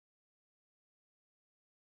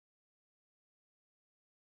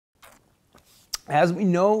As we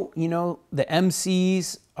know, the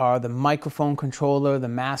MCs are the microphone controller, the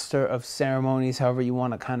master of ceremonies, however you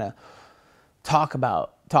want to kind of talk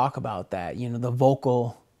about that. The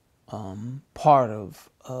vocal part of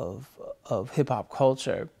hip hop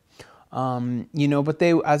culture. But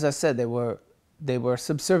they, as I said, they were a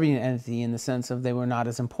subservient entity in the sense of they were not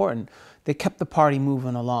as important. They kept the party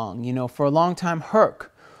moving along. For a long time,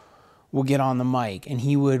 Herc would get on the mic and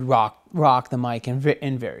he would rock the mic in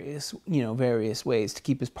various ways to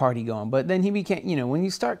keep his party going. But then he became, when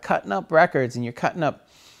you start cutting up records and you're cutting up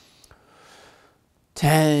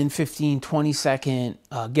 10, 15, 20-second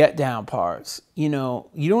get down parts, you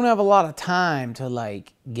don't have a lot of time to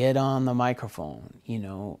like get on the microphone,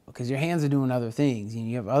 because your hands are doing other things and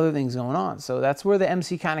you have other things going on. So that's where the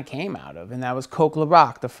MC kind of came out of. And that was Coke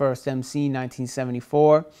LaRock, the first MC in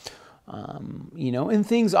 1974. And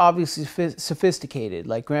things obviously sophisticated,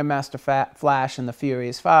 like Grandmaster Flash and the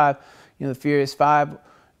Furious Five. The Furious Five,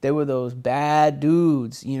 they were those bad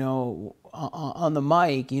dudes, on the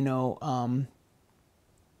mic,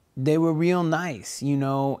 they were real nice,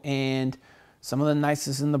 and some of the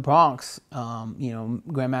nicest in the Bronx,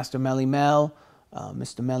 Grandmaster Melly Mel,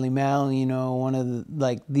 Mr. Melly Mel, one of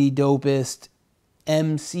the dopest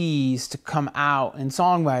MCs to come out and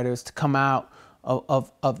songwriters to come out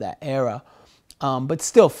of that era. But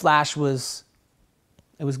still, it was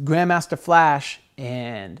Grandmaster Flash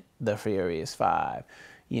and the Furious Five.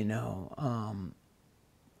 It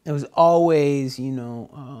was always,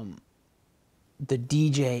 the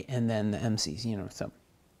DJ and then the MCs,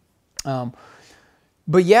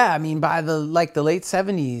 but yeah, I mean, by the late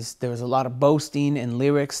 70s, there was a lot of boasting and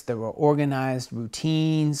lyrics. There were organized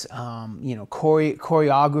routines,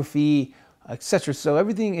 choreography, etc. So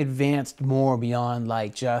everything advanced more beyond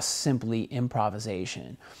like just simply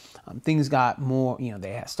improvisation. Things got more,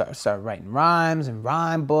 they started writing rhymes and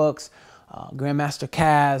rhyme books. Grandmaster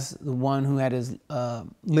Caz, the one who had his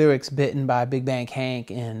lyrics bitten by Big Bang Hank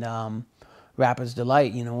and Rapper's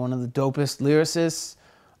Delight, one of the dopest lyricists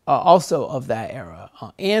also of that era,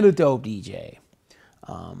 and a dope DJ.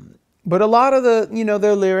 But a lot of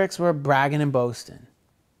their lyrics were bragging and boasting,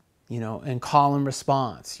 and call and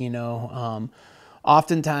response.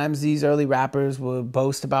 Oftentimes these early rappers would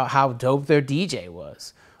boast about how dope their DJ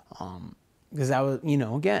was. Because that was,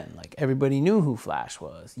 again, like everybody knew who Flash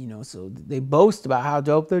was, so they boast about how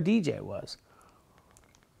dope their DJ was.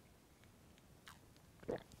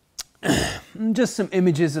 Just some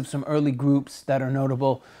images of some early groups that are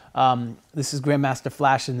notable. This is Grandmaster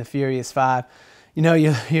Flash and the Furious Five.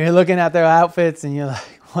 You're looking at their outfits and you're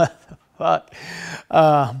like, what the fuck?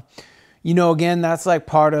 Again, that's like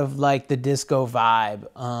part of like the disco vibe.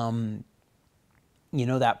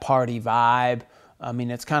 That party vibe. I mean,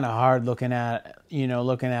 it's kind of hard looking at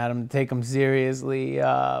them, to take them seriously.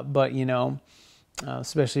 But,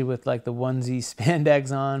 especially with like the onesie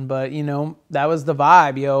spandex on, but that was the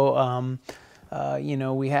vibe,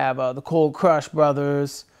 we have the Cold Crush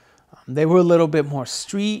Brothers. They were a little bit more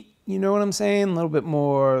street, you know what I'm saying? A little bit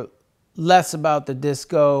less about the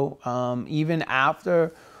disco. Even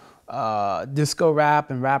after disco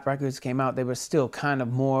rap and rap records came out, they were still kind of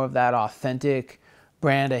more of that authentic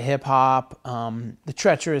brand of hip hop. The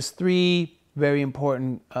Treacherous Three, very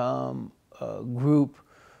important group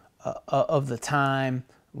of the time.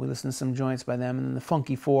 We listened to some joints by them. And then the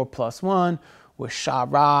Funky 4+1 with Sha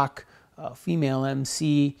Rock, female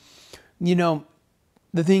MC. The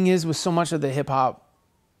thing is, with so much of the hip hop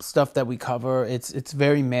stuff that we cover, it's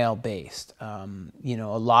very male based. A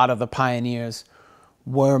lot of the pioneers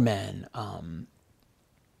were men.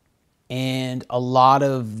 And a lot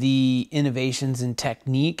of the innovations in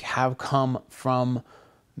technique have come from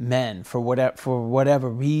men for whatever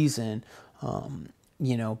reason.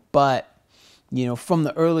 But from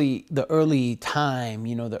the early time,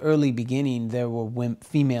 the early beginning, there were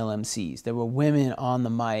female MCs. There were women on the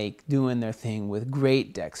mic doing their thing with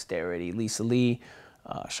great dexterity. Lisa Lee,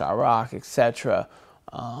 Sha Rock, etc.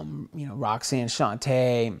 Roxanne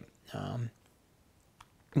Shante.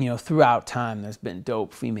 Throughout time, there's been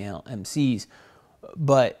dope female MCs,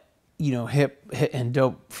 but hip and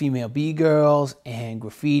dope female B-girls and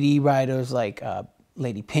graffiti writers like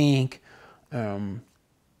Lady Pink.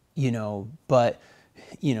 But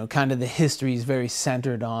kind of the history is very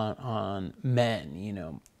centered on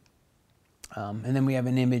men, and then we have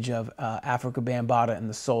an image of Africa Bambaataa and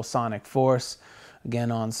the Soul Sonic Force,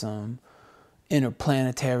 again on some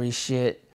interplanetary shit.